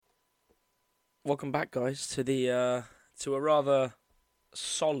Welcome back, guys, to the to a rather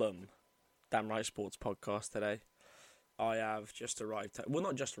solemn Damn Right Sports podcast today. I have just arrived. Well,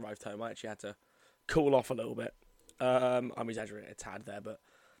 not just arrived home. I actually had to cool off a little bit. I'm exaggerating a tad there, but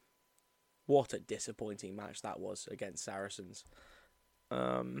what a disappointing match that was against Saracens.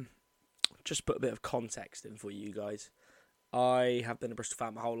 Um, just put a bit of context in for you guys. I have been a Bristol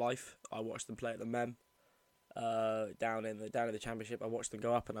fan my whole life. I watched them play at the Mem. Down in the Championship, I watched them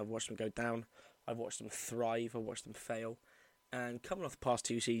go up and I've watched them go down. I've watched them thrive. I've watched them fail. And coming off the past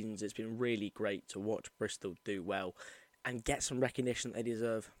two seasons, it's been really great to watch Bristol do well and get some recognition they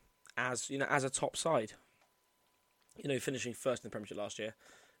deserve as as a top side. Finishing first in the Premiership last year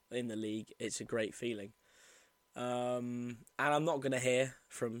in the league, it's a great feeling. And I'm not going to hear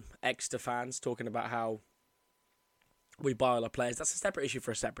from Exeter fans talking about how we buy all our players. That's a separate issue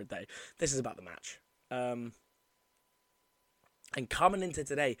for a separate day. This is about the match. And coming into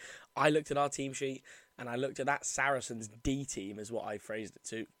today, I looked at our team sheet and I looked at that Saracens D team, is what I phrased it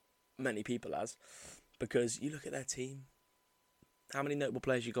to many people as, because you look at their team. How many notable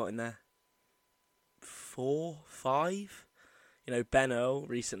players you got in there? 4, 5. Ben Earl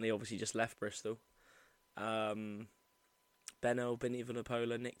recently obviously just left Bristol. Ben Earl, Benny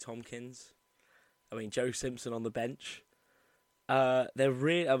Vanapola, Nick Tompkins. Joe Simpson on the bench. They're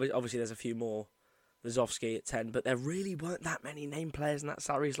really obviously there's a few more. Lazowski at 10, but there really weren't that many name players in that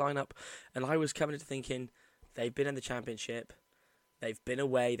Sarries lineup. And I was coming into thinking they've been in the Championship, they've been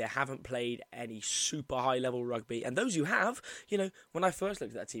away, they haven't played any super high level rugby. And those who have, when I first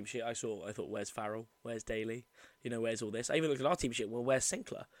looked at that team sheet, I thought, where's Farrell? Where's Daly? Where's all this? I even looked at our team sheet. Well, where's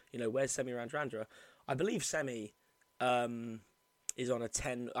Sinclair? Where's Semi Randrandra? I believe Semi is on a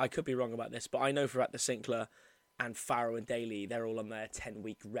 10. I could be wrong about this, but I know for at the Sinclair and Farrell and Daly, they're all on their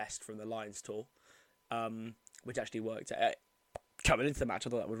 10-week rest from the Lions tour. Which actually worked. Coming into the match, I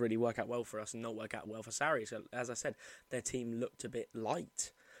thought that would really work out well for us and not work out well for Sarri. So, as I said, their team looked a bit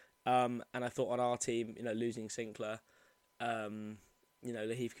light. And I thought on our team, losing Sinclair,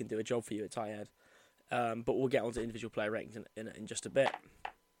 Laheath can do a job for you at tight head. But we'll get on to individual player ratings in just a bit.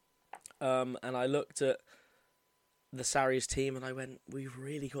 And I looked at the Sarri's team and I went, we've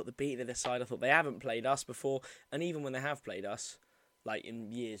really got the beating of this side. I thought they haven't played us before. And even when they have played us, like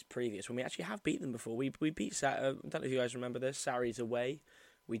in years previous, when we actually have beat them before. We beat I don't know if you guys remember this, Sarries away.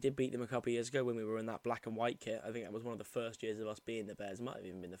 We did beat them a couple of years ago when we were in that black and white kit. I think that was one of the first years of us being the Bears. It might have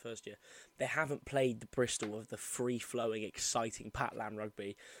even been the first year. They haven't played the Bristol of the free-flowing, exciting Pat Lam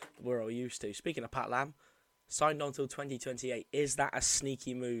rugby we're all used to. Speaking of Pat Lam, signed on till 2028. Is that a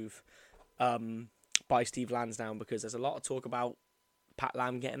sneaky move by Steve Lansdowne? Because there's a lot of talk about Pat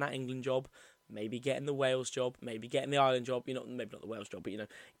Lam getting that England job, maybe getting the Wales job, maybe getting the Ireland job, maybe not the Wales job, but,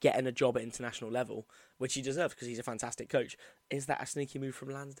 getting a job at international level, which he deserves because he's a fantastic coach. Is that a sneaky move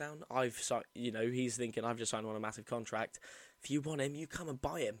from Lansdowne? He's thinking, I've just signed on a massive contract. If you want him, you come and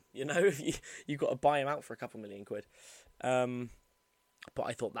buy him. You've got to buy him out for a couple million quid. But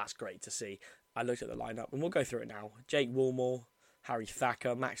I thought that's great to see. I looked at the lineup, and we'll go through it now. Jake Woolmore, Harry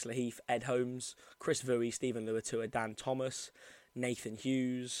Thacker, Max Laheath, Ed Holmes, Chris Vui, Stephen Luatua, Dan Thomas, Nathan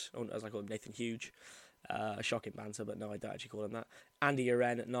Hughes, or as I call him, Nathan Huge. Shocking banter, but no, I don't actually call him that. Andy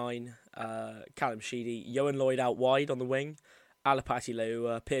Uren at 9, Callum Sheedy, Johan Lloyd out wide on the wing, Alapati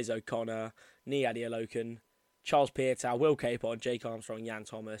Leua, Piers O'Connor, Niadi Alokan, Charles Pietow, Will Capon, Jake Armstrong, Jan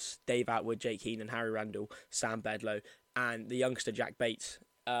Thomas, Dave Atwood, Jake Heenan, Harry Randall, Sam Bedlow, and the youngster Jack Bates.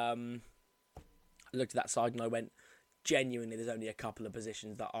 I looked at that side and I went, genuinely, there's only a couple of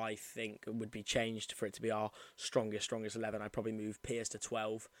positions that I think would be changed for it to be our strongest 11. I'd probably move Pierce to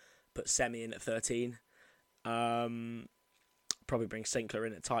 12, put Semi in at 13, probably bring Sinclair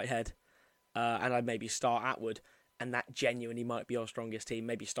in at tight head, and I'd maybe start Atwood, and that genuinely might be our strongest team.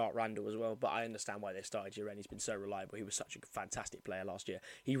 Maybe start Randall as well, but I understand why they started Uren. He's been so reliable. He was such a fantastic player last year.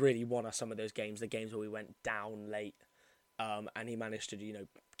 He really won us some of those games, the games where we went down late. And he managed to,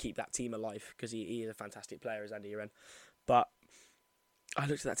 keep that team alive because he is a fantastic player as Andy Uren. But I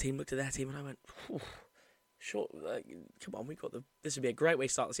looked at their team, and I went, sure, come on, this would be a great way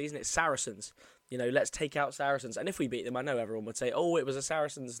to start the season. It's Saracens, let's take out Saracens. And if we beat them, I know everyone would say, oh, it was a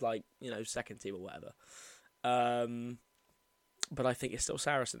Saracens, second team or whatever. But I think it's still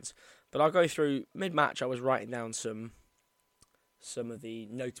Saracens. But I'll go through mid-match. I was writing down some of the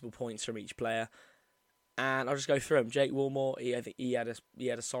notable points from each player. And I'll just go through them. Jake Woolmore, I think he had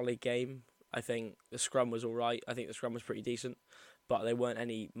a solid game. I think the scrum was all right. I think the scrum was pretty decent, but there weren't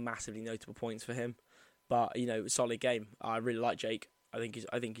any massively notable points for him. But solid game. I really like Jake. I think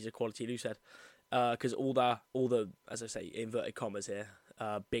he's a quality loosehead. Because all the as I say, inverted commas here,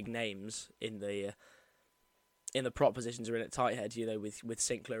 big names in the in the prop positions are in at tight head, with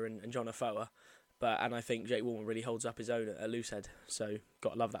Sinclair and John Afoa. And I think Jake Warman really holds up his own at loose head, so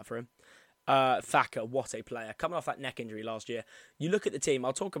got to love that for him. Thacker, what a player. Coming off that neck injury last year. You look at the team,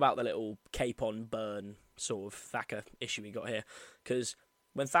 I'll talk about the little Capon Burn sort of Thacker issue we got here, because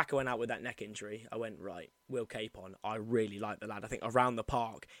when Thacker went out with that neck injury, I went, right, Will Capon, I really like the lad. I think around the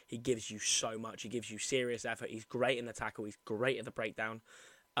park, he gives you so much. He gives you serious effort. He's great in the tackle. He's great at the breakdown.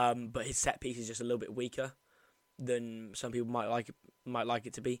 But his set piece is just a little bit weaker than some people might like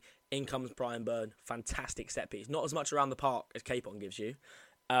it to be. In comes Brian Byrne, fantastic set piece. Not as much around the park as Capon gives you.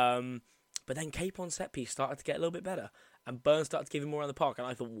 But then Capon's set piece started to get a little bit better. And Byrne started to give him more around the park. And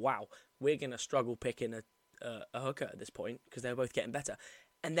I thought, wow, we're going to struggle picking a hooker at this point because they're both getting better.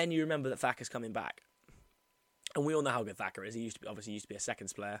 And then you remember that Thacker's coming back. And we all know how good Thacker is. He used to be a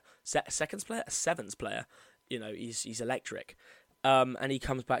seventh player. He's electric. And he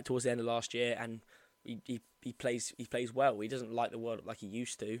comes back towards the end of last year and he plays well. He doesn't light the world like he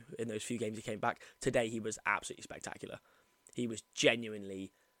used to in those few games he came back. Today he was absolutely spectacular. He was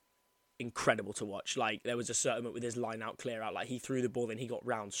genuinely incredible to watch. Like, there was a certain moment with his line out, clear out, like he threw the ball, then he got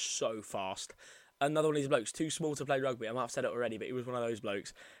round so fast. Another one of these blokes, too small to play rugby. I might have said it already, but he was one of those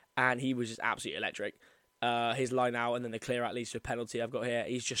blokes, and he was just absolutely electric. His line out and then the clear out leads to a penalty I've got here.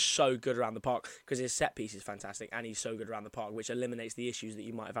 He's just so good around the park because his set piece is fantastic and he's so good around the park, which eliminates the issues that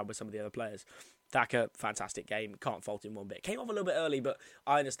you might have had with some of the other players. Thacker, fantastic game. Can't fault him one bit. Came off a little bit early, but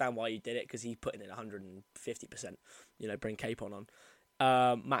I understand why he did it because he put in 150%. Bring Capon on.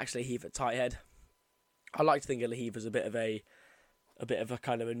 Max Lahive at tight head. I like to think of Lahive as a bit of a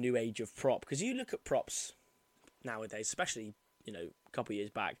kind of a new age of prop, because you look at props nowadays, especially a couple of years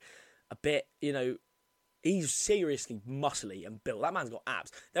back, a bit he's seriously muscly and built. That man's got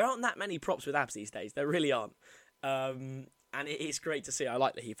abs. There aren't that many props with abs these days. There really aren't. And it's great to see. I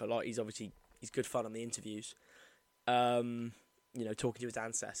like Lahive a lot. He's good fun on the interviews. Talking to his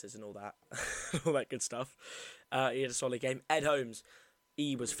ancestors and all that, all that good stuff. He had a solid game. Ed Holmes,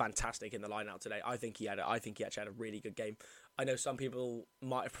 he was fantastic in the line-out today. I think he actually had a really good game. I know some people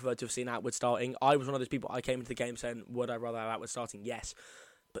might have preferred to have seen Atwood starting. I was one of those people. I came into the game saying, would I rather have Atwood starting? Yes.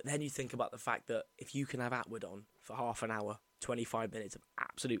 But then you think about the fact that if you can have Atwood on for half an hour, 25 minutes of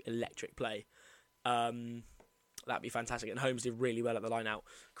absolute electric play, that'd be fantastic. And Holmes did really well at the line-out.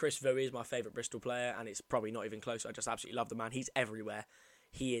 Chris Vui is my favourite Bristol player, and it's probably not even close. I just absolutely love the man. He's everywhere.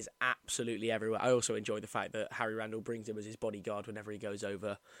 He is absolutely everywhere. I also enjoy the fact that Harry Randall brings him as his bodyguard whenever he goes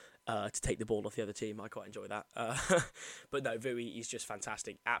over to take the ball off the other team. I quite enjoy that. But no, Vui, he's just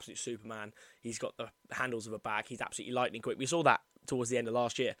fantastic. Absolute Superman. He's got the handles of a bag. He's absolutely lightning quick. We saw that towards the end of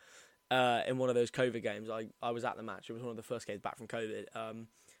last year in one of those COVID games. I was at the match. It was one of the first games back from COVID.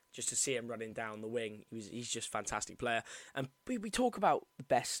 Just to see him running down the wing, he's just a fantastic player. And we talk about the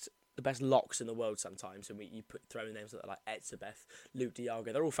best locks in the world sometimes, and you throw in names like Etzebeth, Luke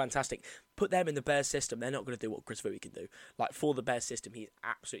Diago. They're all fantastic. Put them in the Bears system, they're not going to do what Chris Vui can do. Like, for the Bears system, he's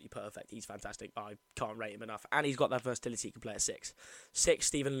absolutely perfect. He's fantastic. I can't rate him enough, and he's got that versatility. He can play at 6.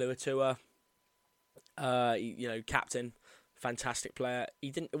 Stephen Luatua, captain, fantastic player.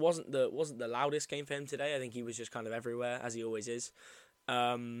 It wasn't the loudest game for him today. I think he was just kind of everywhere, as he always is.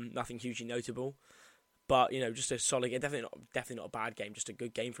 Nothing hugely notable. But, just a solid game. Definitely not a bad game. Just a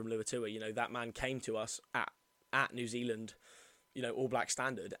good game from Luatua. That man came to us at New Zealand, All Black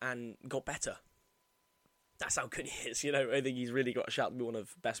standard, and got better. That's how good he is. I think he's really got a shout to be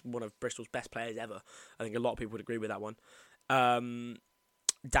one of Bristol's best players ever. I think a lot of people would agree with that one. Dan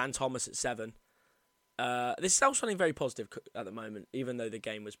Thomas at 7. This is all sounding very positive at the moment, even though the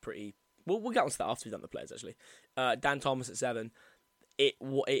game was pretty... We'll get onto that after we've done the players, actually. Dan Thomas at 7. It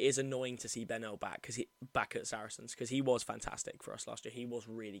is annoying to see Ben Earl back at Saracens, because he was fantastic for us last year. He was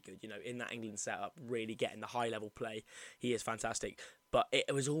really good, in that England setup, really getting the high level play. He is fantastic. But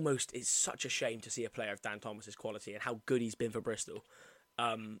it's such a shame to see a player of Dan Thomas's quality and how good he's been for Bristol.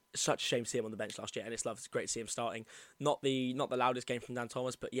 Such a shame to see him on the bench last year, and it's great to see him starting. Not the loudest game from Dan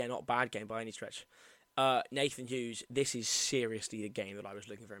Thomas, but yeah, not a bad game by any stretch. Nathan Hughes, this is seriously the game that I was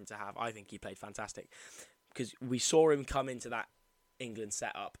looking for him to have. I think he played fantastic, because we saw him come into that England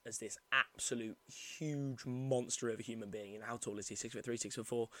set up as this absolute huge monster of a human being. How tall is he? 6'3",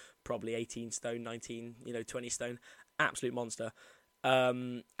 6'4", probably 18 stone, 19, 20 stone. Absolute monster.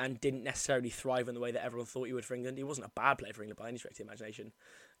 And didn't necessarily thrive in the way that everyone thought he would for England. He wasn't a bad player for England by any stretch of the imagination.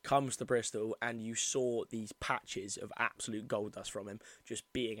 Comes to Bristol, and you saw these patches of absolute gold dust from him,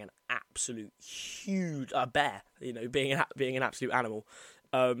 just being an absolute huge bear. Being an absolute animal.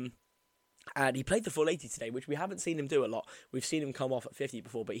 And he played the full 80 today, which we haven't seen him do a lot. We've seen him come off at 50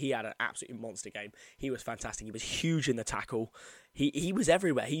 before, but he had an absolutely monster game. He was fantastic. He was huge in the tackle. He was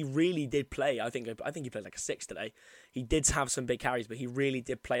everywhere. He really did play. I think he played like a 6 today. He did have some big carries, but he really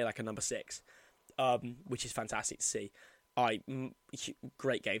did play like a number 6, which is fantastic to see.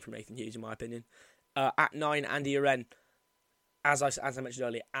 Great game from Nathan Hughes, in my opinion. At 9, Andy Uren, as I mentioned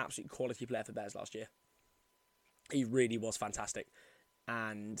earlier, absolute quality player for Bears last year. He really was fantastic.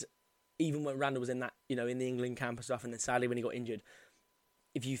 And even when Randall was in that, in the England camp and stuff, and then sadly when he got injured,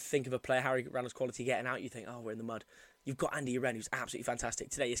 if you think of a player, Harry Randall's quality getting out, you think, oh, we're in the mud. You've got Andy Uren, who's absolutely fantastic.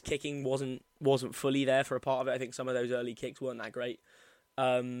 Today, his kicking wasn't fully there for a part of it. I think some of those early kicks weren't that great.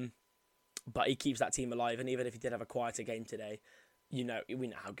 But he keeps that team alive, and even if he did have a quieter game today, we know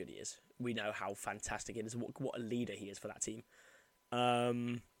how good he is. We know how fantastic it is, what a leader he is for that team.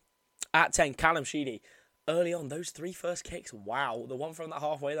 At 10, Callum Sheedy. Early on, those 3 first kicks, wow. The one from that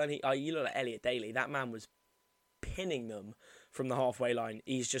halfway line, you look at Elliot Daly. That man was pinning them from the halfway line.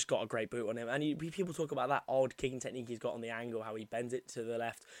 He's just got a great boot on him. And people talk about that odd kicking technique he's got on the angle, how he bends it to the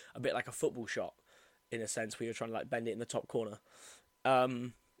left, a bit like a football shot, in a sense, where you're trying to bend it in the top corner.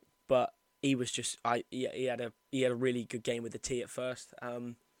 But he was just, he had a really good game with the tee at first.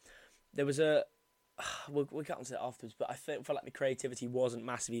 There was we'll get onto it afterwards, but I felt like the creativity wasn't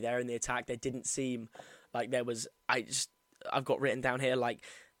massively there in the attack. There didn't seem like there was. I've got written down here like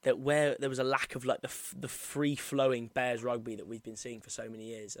that where there was a lack of like the free flowing Bears rugby that we've been seeing for so many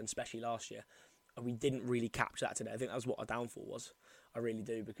years, and especially last year, and we didn't really capture that today. I think that was what our downfall was. I really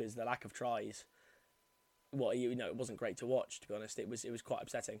do, because the lack of tries. It wasn't great to watch. To be honest, it was quite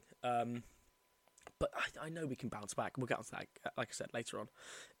upsetting. But I know we can bounce back. We'll get onto that, like I said, later on.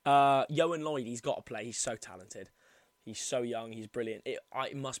 Ioan Lloyd, he's got to play. He's so talented. He's so young. He's brilliant. It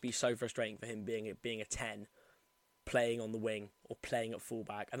must be so frustrating for him being a 10, playing on the wing or playing at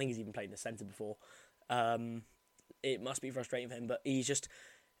fullback. I think he's even played in the centre before. It must be frustrating for him. But he's just...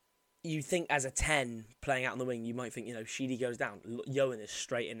 You think as a 10, playing out on the wing, you might think, Sheedy goes down. Ioan is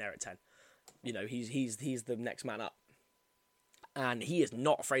straight in there at 10. He's the next man up. And he is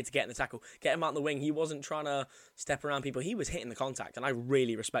not afraid to get in the tackle. Get him out on the wing. He wasn't trying to step around people. He was hitting the contact, and I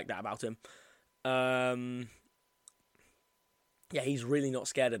really respect that about him. He's really not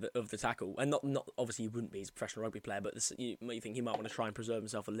scared of the tackle. And not obviously he wouldn't be. He's a professional rugby player, but you think he might want to try and preserve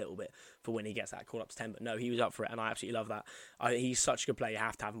himself a little bit for when he gets that call up to 10. But no, he was up for it, and I absolutely love that. He's such a good player. You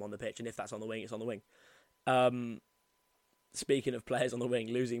have to have him on the pitch, and if that's on the wing, it's on the wing. Speaking of players on the wing,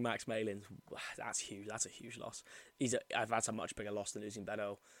 losing Max Malins, that's huge. That's a huge loss. That's a much bigger loss than losing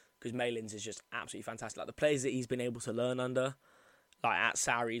Bedell, because Malins is just absolutely fantastic. Like the players that he's been able to learn under, like at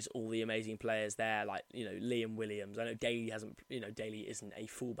Sarries, all the amazing players there, like Liam Williams. I know Daly Daly isn't a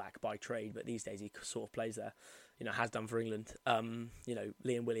fullback by trade, but these days he sort of plays there. Has done for England.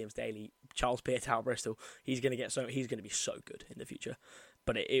 Liam Williams, Daly, Charles Piatow, Bristol. He's going to be so good in the future.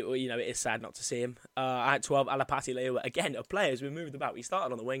 But it is sad not to see him. At 12, Alapati Leua, again, a player who's been moved about. He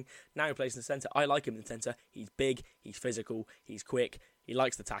started on the wing, now he plays in the centre. I like him in the centre. He's big, he's physical, he's quick, he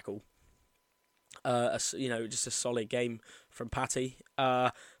likes the tackle. Just a solid game from Patty.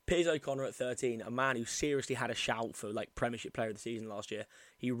 Piers O'Connor at 13, a man who seriously had a shout for Premiership Player of the Season last year.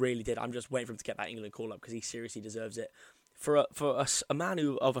 He really did. I'm just waiting for him to get that England call up because he seriously deserves it. For a man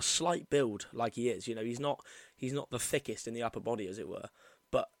who of a slight build like he is, he's not the thickest in the upper body, as it were,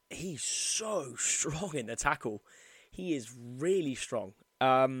 but he's so strong in the tackle. He is really strong.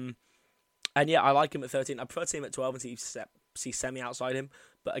 And yeah, I like him at 13. I prefer to see him at 12 and see Semi outside him.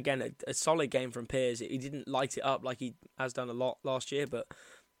 But again, a solid game from Piers. He didn't light it up like he has done a lot last year, but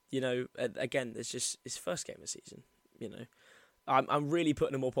again, it's just his first game of the season. I'm really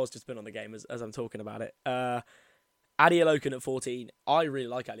putting a more positive spin on the game as I'm talking about it. Adeolokan at 14. I really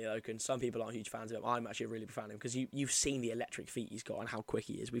like Adeolokan. Some people aren't huge fans of him. I'm actually a really big fan of him because you've seen the electric feet he's got and how quick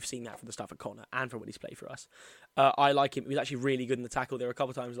he is. We've seen that from the stuff at Connor and from what he's played for us. I like him. He was actually really good in the tackle. There were a couple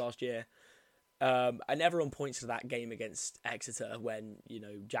of times last year. And everyone points to that game against Exeter when,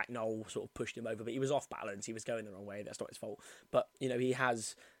 Jack Knoll sort of pushed him over, but he was off balance. He was going the wrong way. That's not his fault. But, he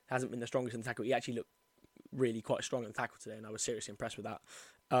hasn't been the strongest in the tackle. He actually looked really quite strong in the tackle today, and I was seriously impressed with that.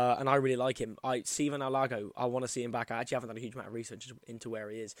 And I really like him. Steven Alago, I want to see him back. I actually haven't done a huge amount of research into where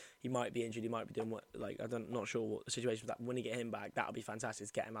he is. He might be injured. He might be doing not sure what the situation is with that. When you get him back, that'll be fantastic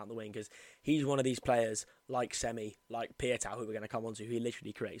to get him out the wing because he's one of these players like Semi, like Piatow, who we're going to come on to, who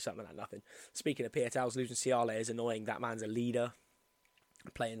literally creates something like nothing. Speaking of Piatow's, losing Ciale is annoying. That man's a leader.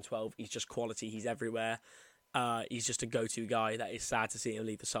 Playing 12, he's just quality. He's everywhere. He's just a go-to guy. That is sad to see him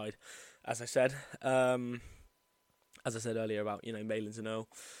leave the side. As I said earlier about, Malins and Earl.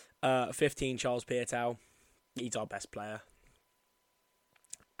 15, Charles Piatow. He's our best player.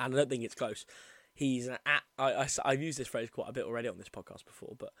 and I don't think it's close. He's I've used this phrase quite a bit already on this podcast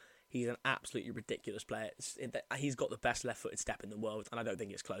before, but he's an absolutely ridiculous player. He's got the best left-footed step in the world, and I don't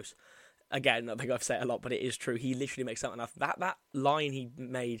think it's close. Again, I think I've said it a lot, but it is true. He literally makes something enough. That line he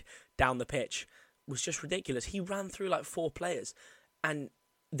made down the pitch was just ridiculous. He ran through like 4 players, and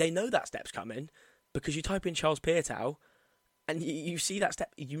they know that step's coming because you type in Charles Piutau, and you see that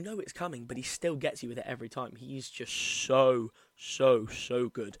step. You know it's coming, but he still gets you with it every time. He's just so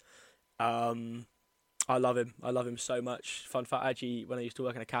good. I love him. I love him so much. Fun fact, actually, when I used to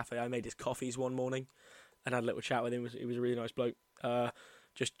work in a cafe, I made his coffees one morning and had a little chat with him. He was a really nice bloke.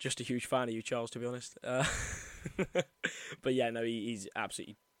 Just a huge fan of you, Charles, to be honest. But yeah, no, he's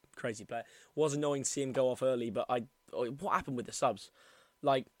absolutely crazy player. Was annoying to see him go off early, but what happened with the subs?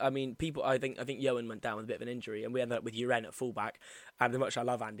 Like, I mean, I think Yohan went down with a bit of an injury, and we ended up with Uren at fullback. And as much as I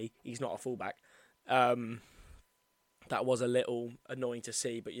love Andy, he's not a fullback. That was a little annoying to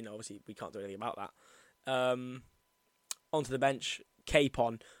see, but obviously we can't do anything about that. Onto the bench,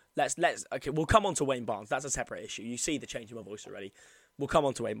 Capon. Okay, we'll come on to Wayne Barnes. That's a separate issue. You see the change in my voice already. We'll come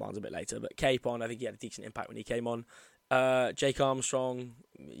on to Wayne Barnes a bit later, but Capon, I think he had a decent impact when he came on. Jake Armstrong,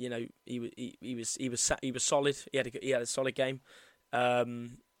 he was solid. He had a solid game.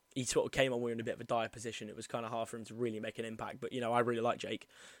 He sort of came on. We were in a bit of a dire position. It was kind of hard for him to really make an impact. But I really like Jake.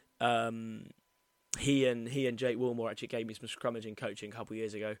 He and Jake Wilmore actually gave me some scrummaging coaching a couple of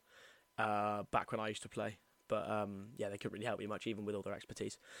years ago, back when I used to play. But they couldn't really help me much, even with all their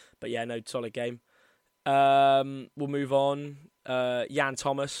expertise. But yeah, no, solid game. We'll move on. Jan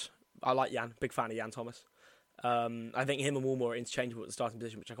Thomas. I like Jan. Big fan of Jan Thomas. I think him and Wilmore are interchangeable at the starting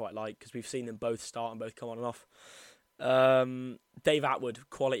position, which I quite like because we've seen them both start and both come on and off. Dave Atwood,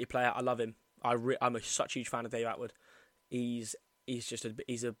 quality player. I love him. I'm such a huge fan of Dave Atwood. He's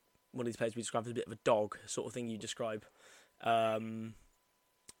one of these players we describe as a bit of a dog, sort of thing you describe.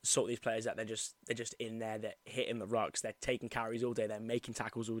 Sort of these players that they're just in there, they're hitting the rucks, they're taking carries all day, they're making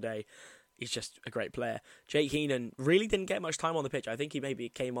tackles all day. He's just a great player. Jake Heenan really didn't get much time on the pitch. I think he maybe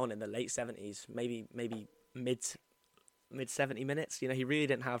came on in the late 70s, maybe mid 70 minutes. He really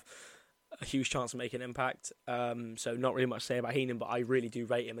didn't have a huge chance to make an impact. So not really much to say about Heenan, but I really do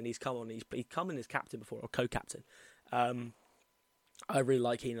rate him, and he's come on. He's come in as captain before, or co-captain. I really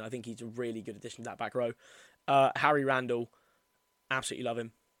like Heenan. I think he's a really good addition to that back row. Harry Randall, absolutely love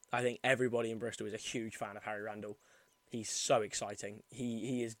him. I think everybody in Bristol is a huge fan of Harry Randall. He's so exciting.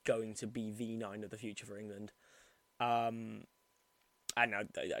 He is going to be the 9 of the future for England. I mean,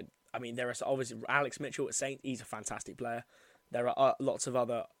 there are obviously Alex Mitchell at Saint. He's a fantastic player. There are lots of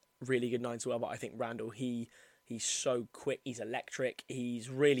other really good 9s as well, but I think Randall, he's so quick. He's electric. He's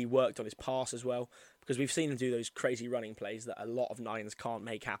really worked on his pass as well, because we've seen him do those crazy running plays that a lot of 9s can't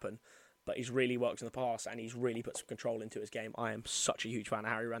make happen. But he's really worked on the pass, and he's really put some control into his game. I am such a huge fan of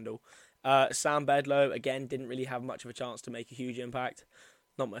Harry Randall. Sam Bedlow, again, didn't really have much of a chance to make a huge impact.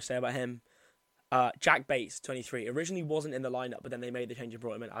 Not much to say about him. Jack Bates, 23, originally wasn't in the lineup, but then they made the change and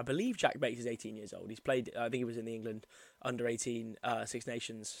brought him in. I believe Jack Bates is 18 years old. He's played, I think he was in the England under-18 Six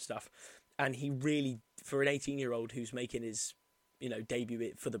Nations stuff. And he really, for an 18-year-old who's making his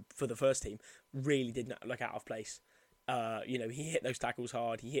debut for the first team, really did not look out of place. He hit those tackles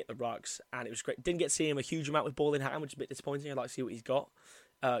hard, he hit the rucks, and it was great. Didn't get to see him a huge amount with ball in hand, which is a bit disappointing. I'd like to see what he's got,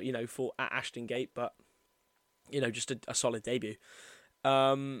 for at Ashton Gate, but just a solid debut.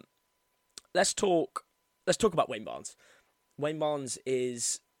 Let's talk about Wayne Barnes. Wayne Barnes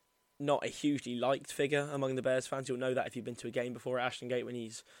is not a hugely liked figure among the Bears fans. You'll know that if you've been to a game before at Ashton Gate when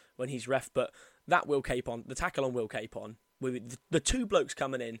he's ref. But that Will Capon, the tackle on Will Capon, with the 2 blokes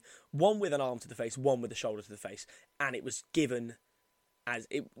coming in, one with an arm to the face, one with a shoulder to the face, and it was given as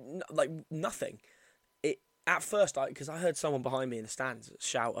nothing. At first, because I heard someone behind me in the stands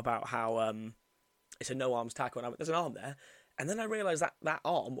shout about how it's a no arms tackle, and there's an arm there. And then I realised that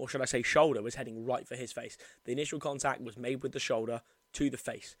arm, or should I say shoulder, was heading right for his face. The initial contact was made with the shoulder to the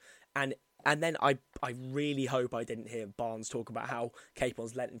face. And then I really hope I didn't hear Barnes talk about how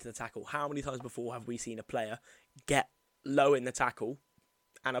Capon's led into the tackle. How many times before have we seen a player get low in the tackle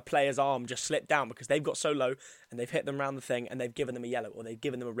and a player's arm just slip down because they've got so low and they've hit them around the thing and they've given them a yellow or they've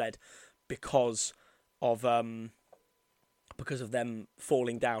given them a red because of them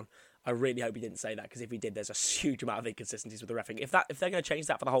falling down? I really hope he didn't say that, because if he did, there's a huge amount of inconsistencies with the refereeing. If they're going to change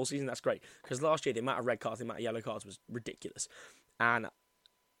that for the whole season, that's great. Because last year, the amount of red cards, the amount of yellow cards was ridiculous. And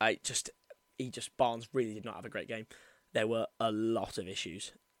Barnes really did not have a great game. There were a lot of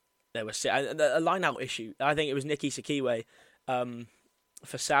issues. There was a line-out issue. I think it was Nicky Sakiwe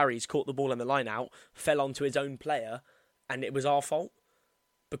for Sarries, caught the ball in the line-out, fell onto his own player, and it was our fault.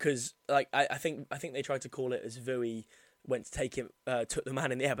 Because I think they tried to call it as Vui went to take him, took the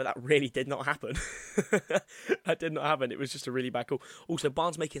man in the air, but that really did not happen. That did not happen. It was just a really bad call. Also,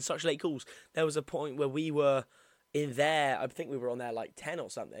 Barnes making such late calls. There was a point where we were in there, I think we were on there like 10 or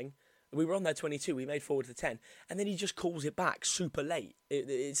something. We were on there 22, we made forward to 10, and then he just calls it back super late.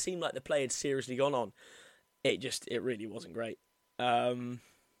 It seemed like the play had seriously gone on. It really wasn't great. And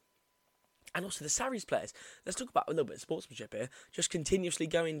also the Sarries players, let's talk about a little bit of sportsmanship here, just continuously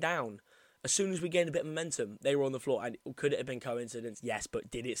going down. As soon as we gained a bit of momentum, they were on the floor. And could it have been coincidence? Yes,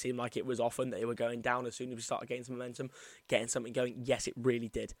 but did it seem like it was often that they were going down as soon as we started getting some momentum, getting something going? Yes, it really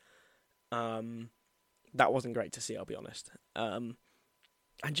did. That wasn't great to see, I'll be honest. And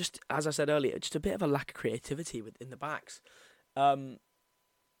just, as I said earlier, just a bit of a lack of creativity within the backs.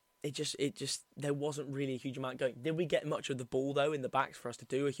 It just there wasn't really a huge amount going. Did we get much of the ball, though, in the backs for us to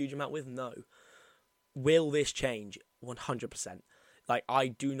do a huge amount with? No. Will this change? 100%. Like, I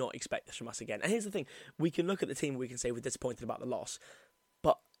do not expect this from us again. And here's the thing. We can look at the team, we can say we're disappointed about the loss.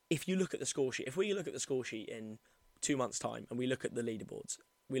 But if you look at the score sheet, if we look at the score sheet in 2 months' time and we look at the leaderboards,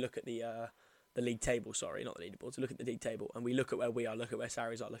 we look at the league table, sorry, not the leaderboards, look at the league table and we look at where we are, look at where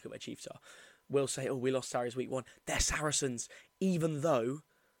Sarries are, look at where Chiefs are, we'll say, oh, we lost Sarries week 1. They're Saracens. Even though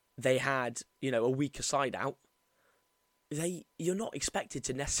they had, a weaker side out, you're not expected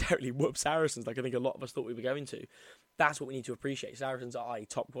to necessarily whoop Saracens like I think a lot of us thought we were going to. That's what we need to appreciate. Saracens are a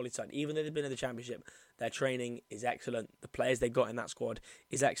top quality side. Even though they've been in the Championship, their training is excellent. The players they got in that squad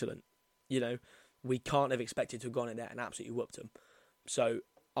is excellent. We can't have expected to have gone in there and absolutely whooped them. So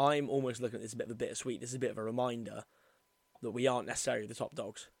I'm almost looking at this a bit of a bittersweet. This is a bit of a reminder that we aren't necessarily the top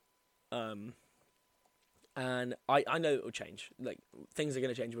dogs. And I know it will change. Like, things are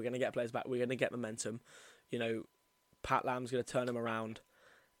going to change. We're going to get players back. We're going to get momentum. Pat Lam's going to turn them around.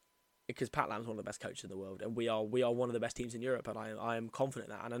 Because Pat Lam's one of the best coaches in the world, and we are one of the best teams in Europe, and I am confident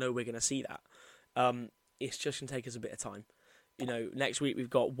in that, and I know we're going to see that. It's just going to take us a bit of time. Next week we've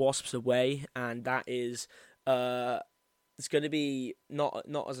got Wasps away, and that is it's going to be not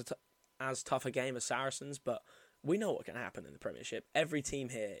as tough a game as Saracens, but we know what can happen in the Premiership. Every team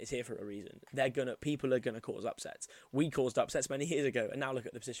here is here for a reason. People are gonna cause upsets. We caused upsets many years ago, and now look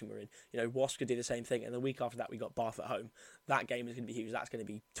at the position we're in. Wasps could do the same thing, and the week after that we got Bath at home. That game is going to be huge. That's going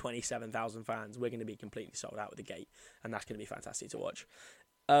to be 27,000 fans. We're going to be completely sold out at the gate, and that's going to be fantastic to watch.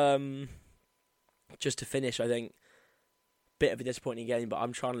 Just to finish, I think bit of a disappointing game, but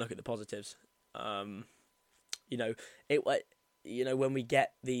I'm trying to look at the positives. When we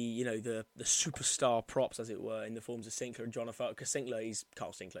get the superstar props, as it were, in the forms of Sinclair and Jonathan, because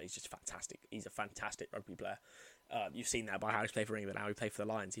Carl Sinclair, he's just fantastic. He's a fantastic rugby player. You've seen that by how he's played for England, how he played for the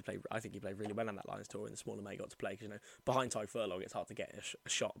Lions. I think he played really well on that Lions tour, and the smaller mate got to play, because behind Ty Furlong, it's hard to get a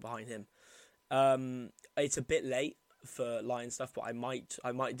shot behind him. It's a bit late for Lions stuff, but I might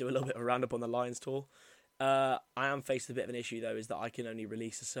do a little bit of a roundup on the Lions tour. I am faced with a bit of an issue, though, is that I can only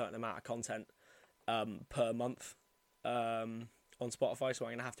release a certain amount of content per month on Spotify, so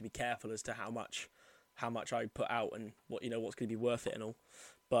I'm going to have to be careful as to how much I put out and what's going to be worth it and all.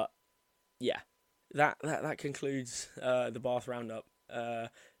 But yeah, that concludes the Bath roundup.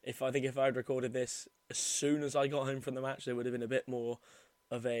 If I'd recorded this as soon as I got home from the match, there would have been a bit more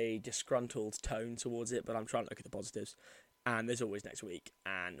of a disgruntled tone towards it. But I'm trying to look at the positives, and there's always next week,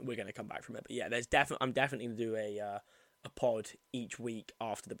 and we're going to come back from it. But yeah, I'm definitely going to do a pod each week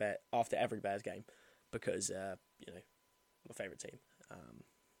after every Bears game, because my favourite team,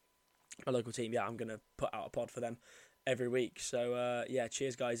 my local team. Yeah, I'm going to put out a pod for them every week. So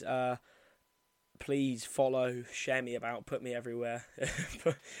cheers guys. Please follow, share me about, put me everywhere.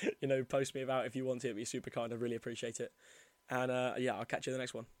 Post me about if you want to. It'd be super kind. I really appreciate it. And I'll catch you in the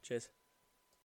next one. Cheers.